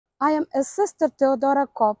I am a Sister Theodora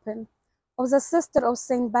Coppin of the Sister of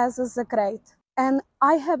St. Basil the Great, and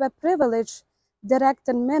I have a privilege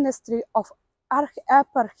directing ministry of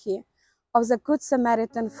Archieparchy of the Good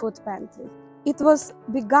Samaritan Food Pantry. It was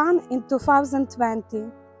begun in 2020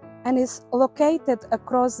 and is located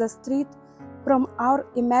across the street from our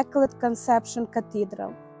Immaculate Conception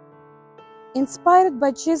Cathedral. Inspired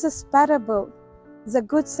by Jesus' parable, the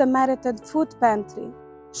Good Samaritan Food Pantry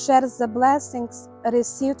shares the blessings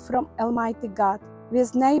received from Almighty God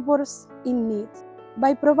with neighbors in need.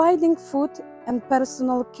 By providing food and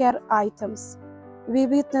personal care items, we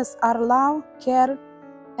witness our love, care,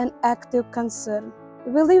 and active concern.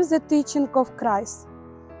 We live the teaching of Christ.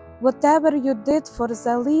 Whatever you did for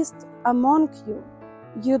the least among you,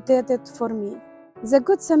 you did it for me. The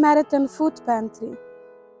Good Samaritan Food Pantry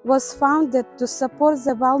was founded to support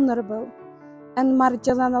the vulnerable and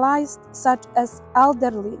marginalized, such as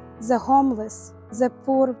elderly, the homeless, the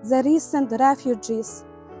poor, the recent refugees,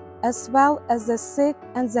 as well as the sick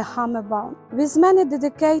and the homebound. With many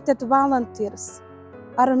dedicated volunteers,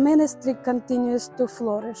 our ministry continues to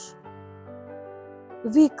flourish.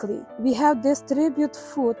 Weekly, we have distributed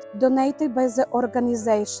food donated by the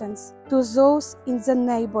organizations to those in the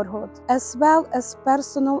neighborhood, as well as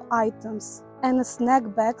personal items and snack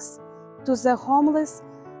bags to the homeless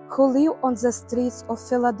who live on the streets of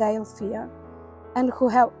Philadelphia and who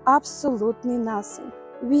have absolutely nothing.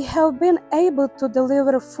 We have been able to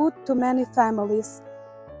deliver food to many families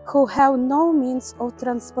who have no means of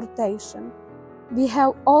transportation. We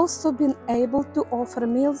have also been able to offer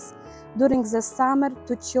meals during the summer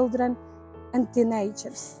to children and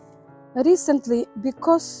teenagers. Recently,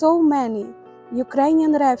 because so many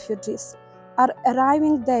Ukrainian refugees are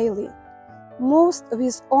arriving daily, most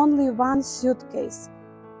with only one suitcase,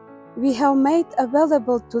 we have made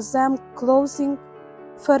available to them clothing,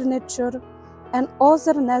 furniture, and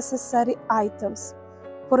other necessary items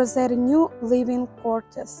for their new living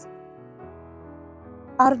quarters.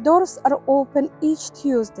 Our doors are open each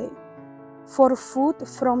Tuesday for food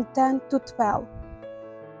from 10 to 12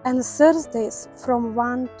 and Thursdays from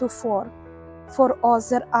 1 to 4 for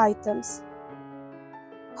other items.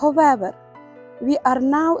 However, we are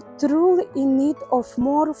now truly in need of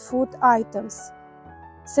more food items,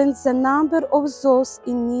 since the number of those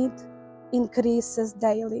in need increases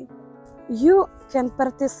daily. You can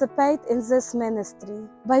participate in this ministry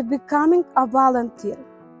by becoming a volunteer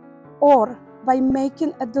or by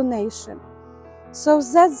making a donation, so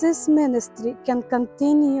that this ministry can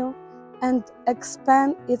continue and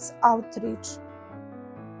expand its outreach.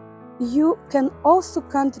 You can also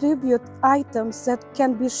contribute items that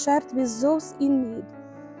can be shared with those in need.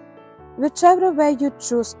 Whichever way you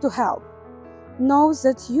choose to help, know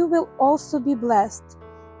that you will also be blessed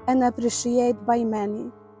and appreciated by many.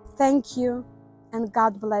 Thank you, and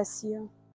God bless you.